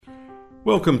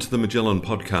Welcome to the Magellan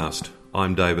Podcast.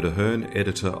 I'm David Ahern,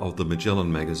 editor of the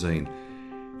Magellan magazine.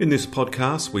 In this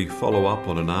podcast, we follow up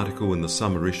on an article in the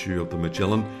summer issue of the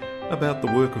Magellan about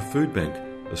the work of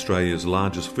Foodbank, Australia's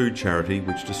largest food charity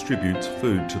which distributes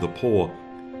food to the poor.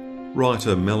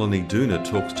 Writer Melanie Dooner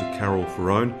talks to Carol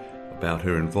Ferrone about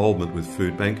her involvement with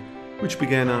Foodbank, which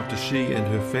began after she and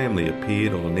her family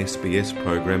appeared on an SBS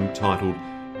program titled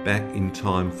Back in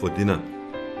Time for Dinner.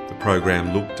 The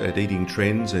program looked at eating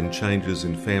trends and changes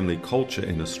in family culture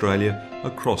in Australia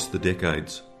across the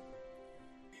decades.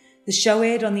 The show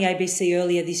aired on the ABC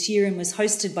earlier this year and was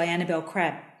hosted by Annabelle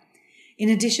Crabb. In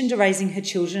addition to raising her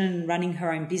children and running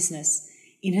her own business,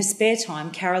 in her spare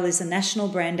time, Carol is a national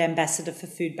brand ambassador for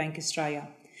Foodbank Australia.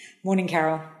 Morning,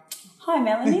 Carol. Hi,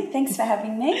 Melanie. Thanks for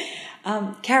having me.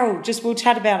 Carol, we'll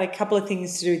chat about a couple of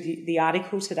things to do with the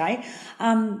article today.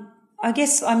 I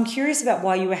guess I'm curious about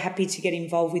why you were happy to get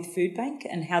involved with Foodbank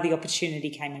and how the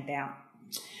opportunity came about.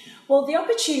 Well, the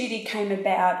opportunity came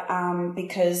about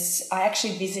because I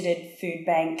actually visited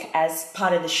Foodbank as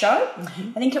part of the show.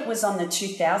 Mm-hmm. I think it was on the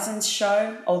 2000s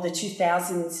show or the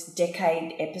 2000s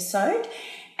decade episode.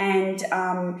 And,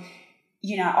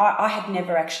 I had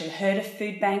never actually heard of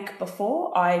Foodbank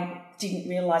before. I didn't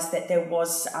realise that there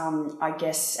was,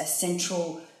 a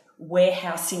central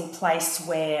warehousing place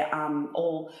where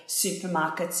all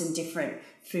supermarkets and different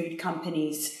food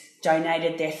companies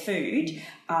donated their food,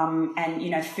 and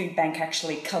Foodbank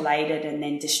actually collated and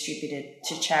then distributed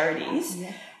to charities.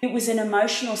 Yeah. It was an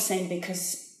emotional scene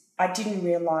because I didn't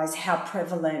realise how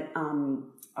prevalent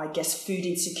food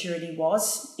insecurity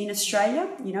was in Australia.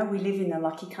 We live in a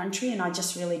lucky country, and I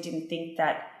just really didn't think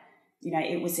that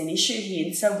it was an issue here.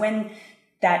 And so when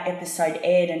that episode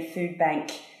aired and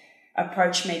Foodbank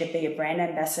approached me to be a brand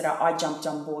ambassador, I jumped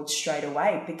on board straight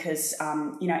away because,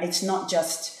 it's not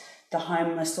just the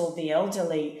homeless or the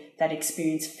elderly that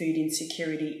experience food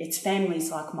insecurity. It's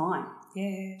families like mine.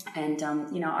 Yeah. And,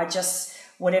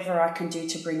 whatever I can do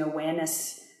to bring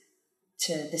awareness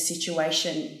to the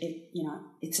situation,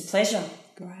 it's a pleasure.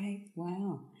 Great.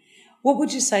 Wow. What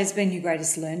would you say has been your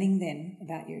greatest learning then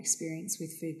about your experience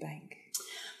with Foodbank?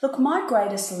 Look, my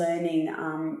greatest learning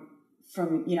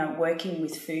from working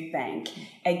with Foodbank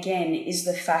again is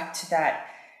the fact that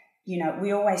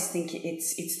we always think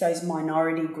it's those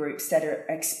minority groups that are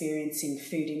experiencing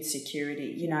food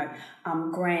insecurity.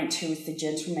 Grant, who was the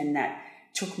gentleman that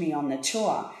took me on the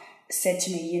tour, said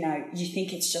to me, you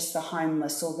think it's just the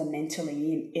homeless or the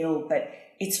mentally ill, but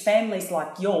it's families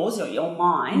like yours or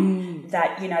mine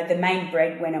that, the main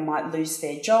breadwinner might lose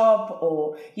their job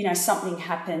or, something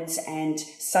happens and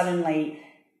suddenly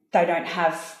they don't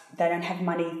have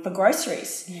money for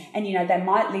groceries. Yeah. And, they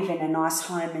might live in a nice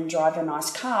home and drive a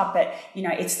nice car, but,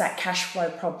 it's that cash flow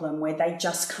problem where they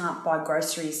just can't buy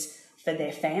groceries for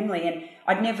their family. And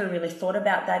I'd never really thought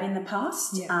about that in the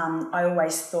past. Yeah. I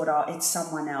always thought, it's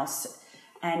someone else.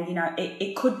 And,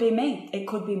 it could be me. It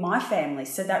could be my family.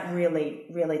 So that really,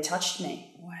 really touched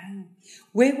me. Wow.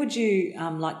 Where would you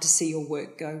like to see your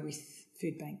work go with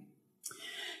Foodbank?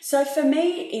 So for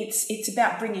me, it's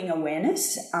about bringing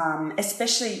awareness,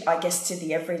 especially, I guess, to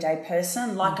the everyday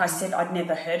person. Like I said, I'd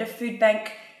never heard of Foodbank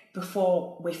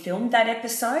before we filmed that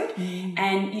episode.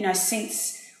 And,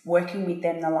 since working with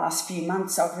them the last few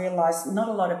months, I've realised not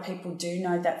a lot of people do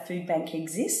know that Foodbank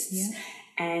exists. Yeah.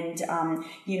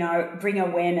 And, bring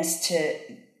awareness to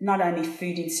not only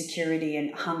food insecurity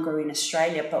and hunger in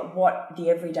Australia, but what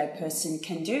the everyday person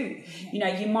can do.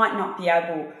 Yeah. You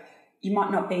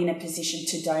might not be in a position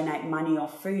to donate money or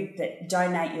food, but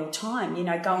donate your time.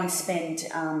 Go and spend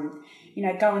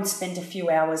a few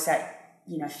hours at,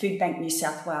 Foodbank New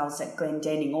South Wales at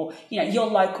Glendenning or, your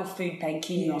local food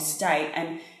bank in your state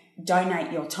and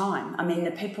donate your time. I mean,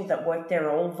 the people that work there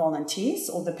are all volunteers,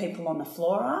 or the people on the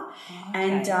floor are.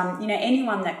 Okay. And,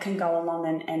 anyone that can go along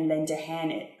and lend a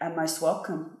hand are most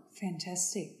welcome.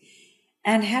 Fantastic.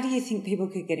 And how do you think people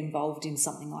could get involved in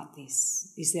something like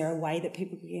this? Is there a way that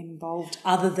people could get involved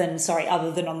other than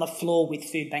on the floor with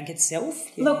Foodbank itself?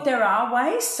 Yeah. Look, there are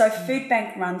ways. So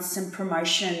Foodbank runs some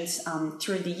promotions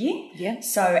through the year. Yeah.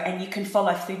 So, and you can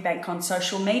follow Foodbank on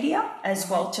social media as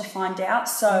well to find out.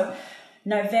 So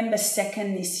November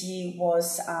 2nd this year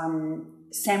was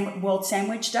World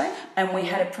Sandwich Day, and we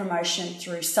had a promotion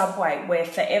through Subway where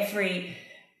for every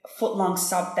foot-long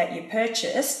sub that you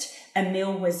purchased, a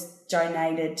meal was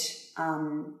donated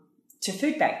to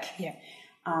Foodbank. Yeah.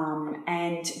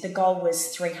 And the goal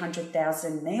was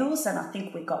 300,000 meals, and I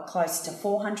think we got close to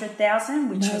 400,000,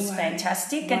 which was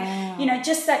fantastic. Wow. And,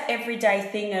 just that everyday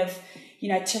thing of,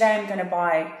 today I'm going to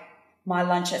buy my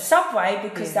lunch at Subway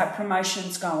because that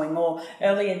promotion's going. Or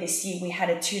earlier this year, we had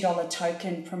a $2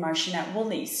 token promotion at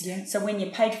Woolies. Yeah. So when you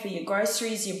paid for your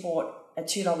groceries, you bought a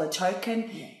 $2 token.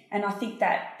 Yeah. And I think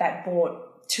that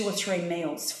bought 2 or 3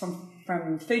 meals from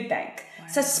Foodbank. Wow.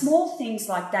 So small things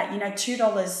like that,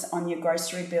 $2 on your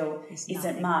grocery bill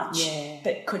isn't much,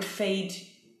 but could feed,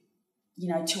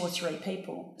 2 or 3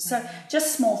 people. So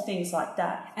just small things like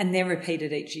that. And they're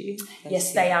repeated each year?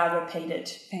 Yes, they are repeated.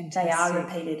 Fantastic. They are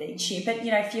repeated each year. But,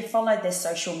 if you follow their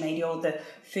social media or the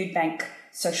Foodbank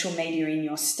social media in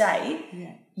your state,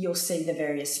 you'll see the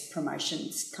various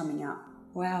promotions coming up.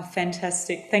 Wow,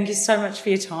 fantastic. Thank you so much for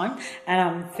your time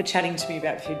and for chatting to me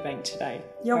about Foodbank today.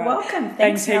 You're welcome.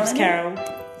 Thanks Melanie. heaps, Carol.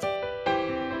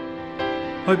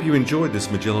 Hope you enjoyed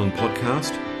this Magellan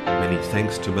podcast. Many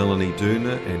thanks to Melanie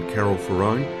Dooner and Carol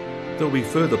Ferrone. There'll be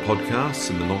further podcasts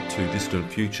in the not-too-distant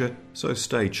future, so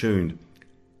stay tuned.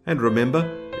 And remember,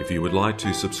 if you would like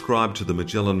to subscribe to the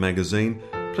Magellan magazine,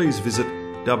 please visit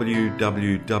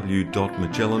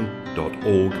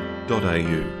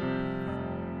www.magellan.org.au.